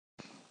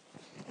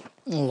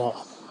No,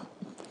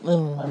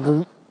 in my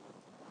dream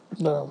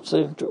that I'm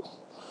saying to.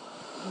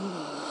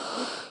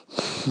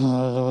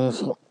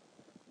 So,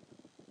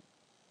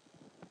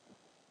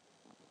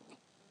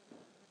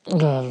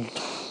 and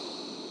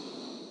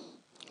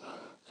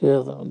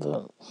yeah,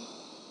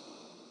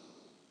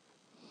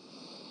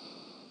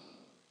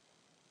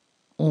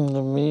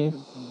 the me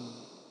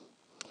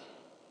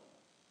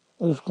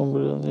is going to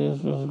be this,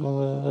 is going to be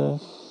that.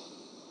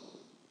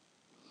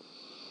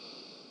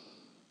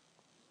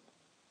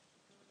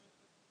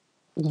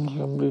 It's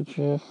going to be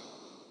here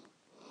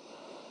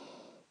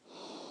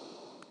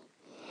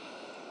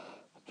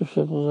to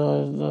shut his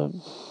eyes that.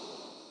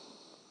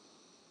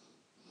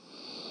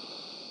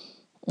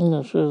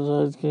 Shut his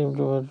eyes came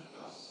to it.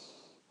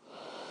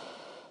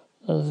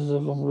 This is a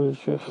complete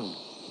shift.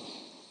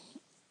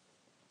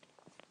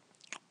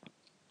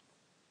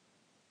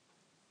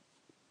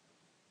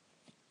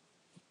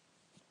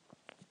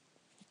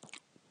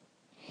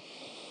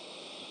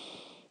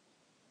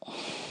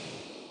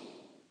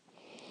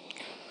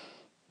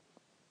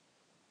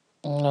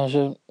 I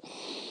said,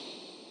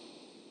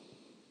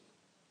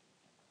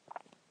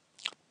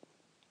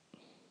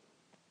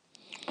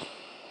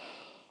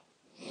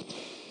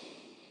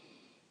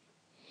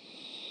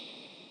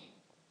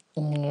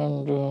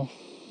 and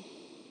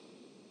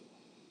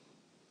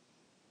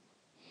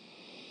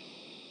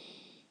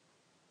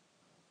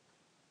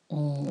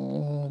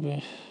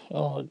maybe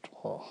all right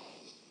tomorrow.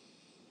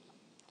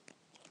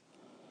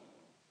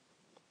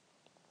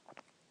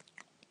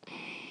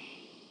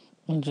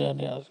 And then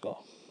let's go.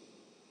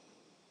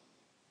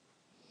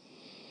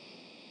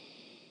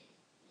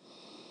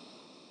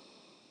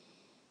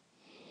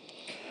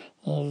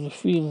 The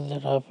feeling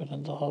that happened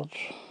in the heart,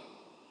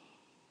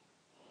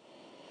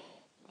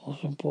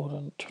 most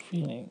important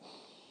feeling,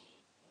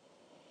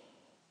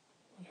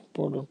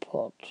 important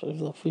part is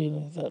the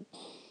feeling that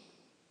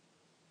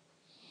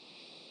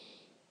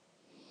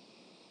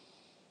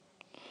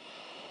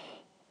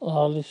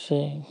Ali is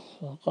saying,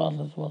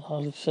 Allah is what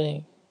Ali is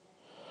saying,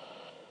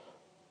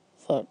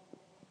 that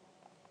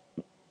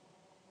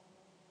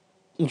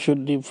you should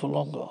live for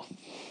longer.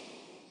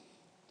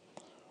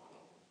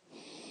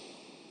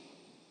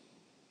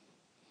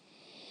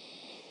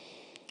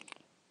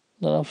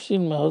 Then I've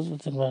seen my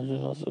husband in my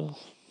dream also.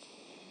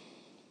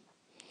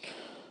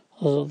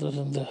 Hazrat is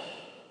in the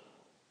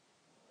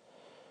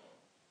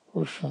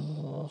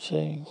Russian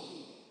saying,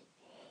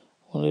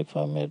 only if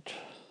I met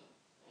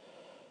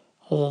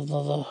Hazrat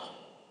another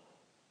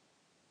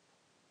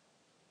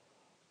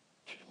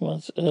few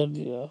months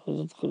earlier,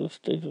 Hazrat could have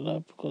stayed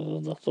alive because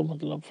Hazrat had so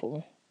much love for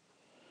me.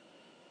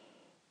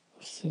 He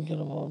was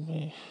thinking about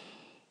me.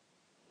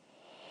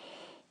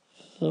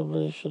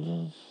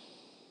 Celebration,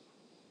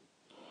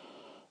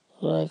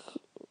 like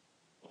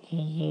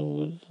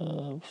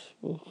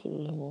with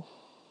people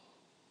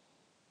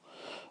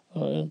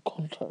in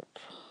contact.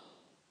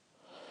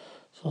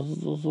 So I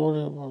was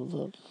worried about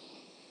that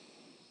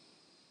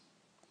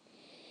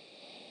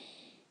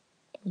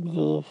because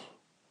of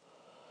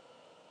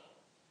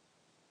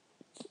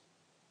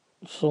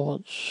so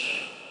much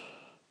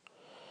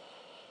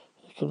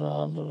I couldn't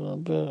handle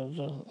and bear it,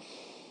 and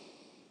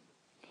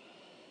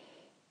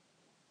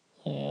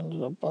I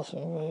ended up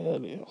passing away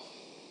earlier.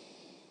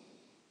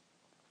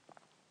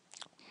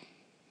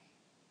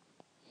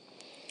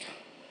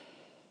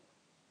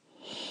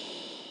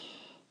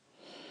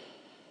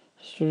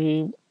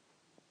 Actually,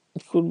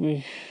 it could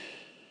be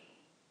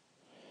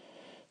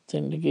the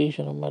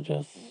indication of my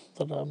death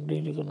that I'm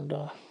really gonna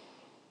die,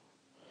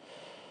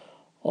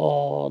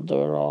 or the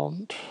way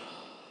around,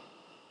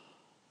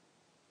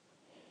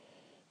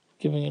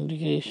 giving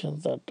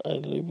indications that I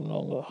live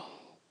longer.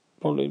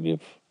 Probably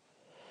live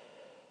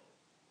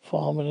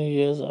for how many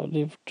years I've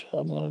lived.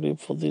 I'm gonna live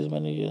for these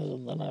many years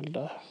and then I'll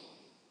die.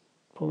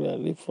 Probably I'll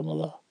live for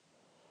another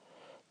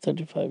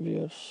 35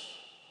 years.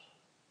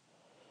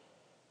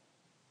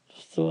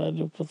 So I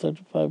live for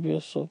 35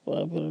 years, so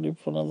I'm gonna live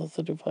for another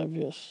 35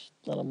 years,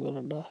 then I'm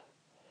gonna die.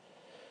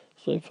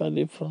 So if I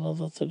live for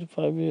another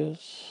 35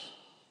 years,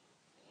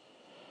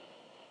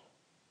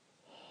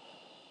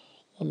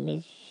 that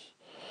means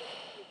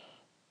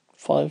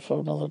 5 for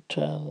another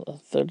 10,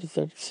 30,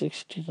 30,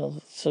 60,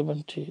 another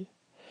 70.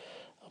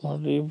 I'm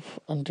gonna live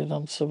until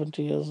I'm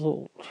 70 years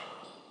old.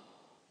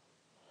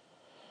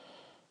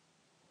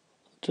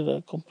 Until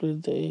I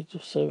complete the age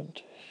of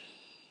 70.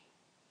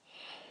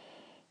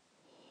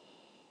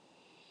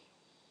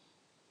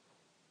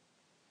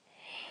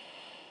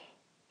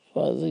 So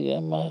I think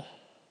in my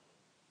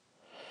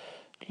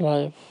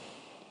life,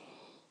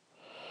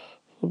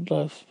 good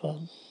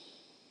lifespan,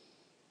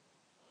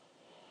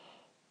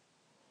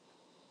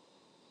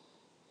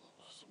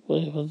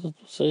 way was it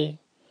saying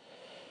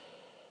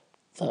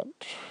that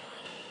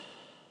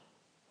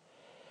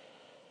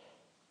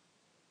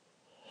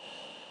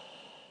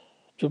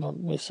do not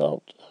miss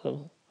out,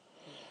 do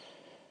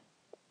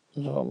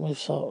not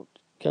miss out,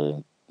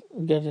 get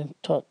in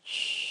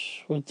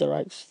touch with the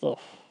right stuff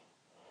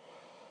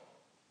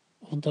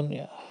of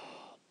dunya.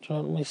 Do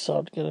not miss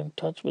out, get in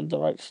touch with the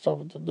right stuff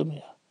of the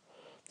dunya.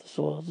 That's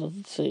what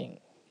it's saying.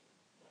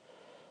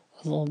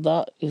 As long as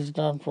that is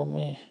done for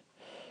me,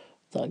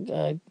 that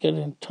I get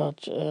in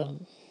touch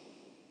and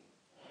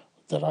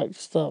the right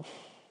stuff,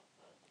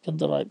 get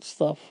the right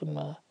stuff, and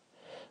I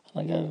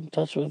get in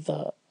touch with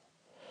that,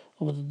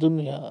 with the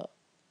dunya,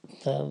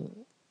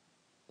 then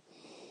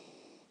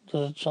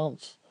there's a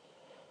chance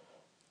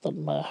that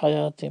my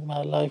hayati,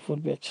 my life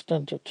would be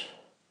extended.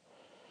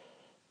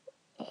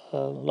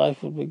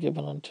 Life would be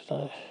given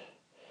until I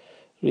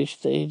reach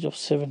the age of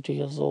 70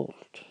 years old.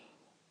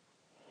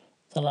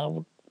 Then I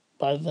would,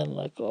 by then,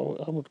 I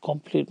would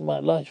complete my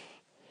life.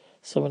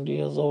 70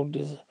 years old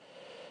is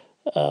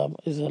a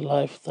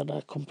life that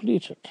I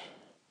completed,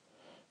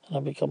 and I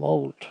become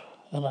old,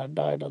 and I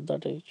died at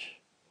that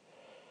age.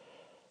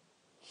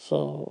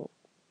 So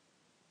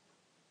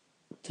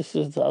this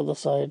is the other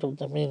side of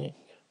the meaning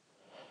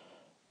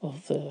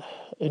of the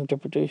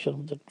interpretation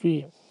of the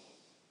dream.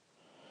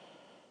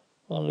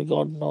 Only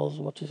God knows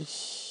what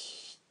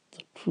is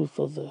the truth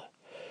of the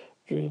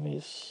dream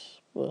is,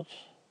 but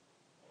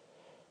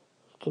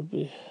it could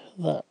be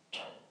that.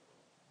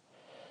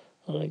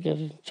 And I get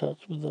in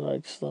touch with the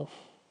right stuff,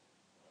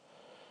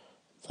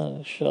 then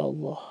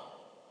inshallah,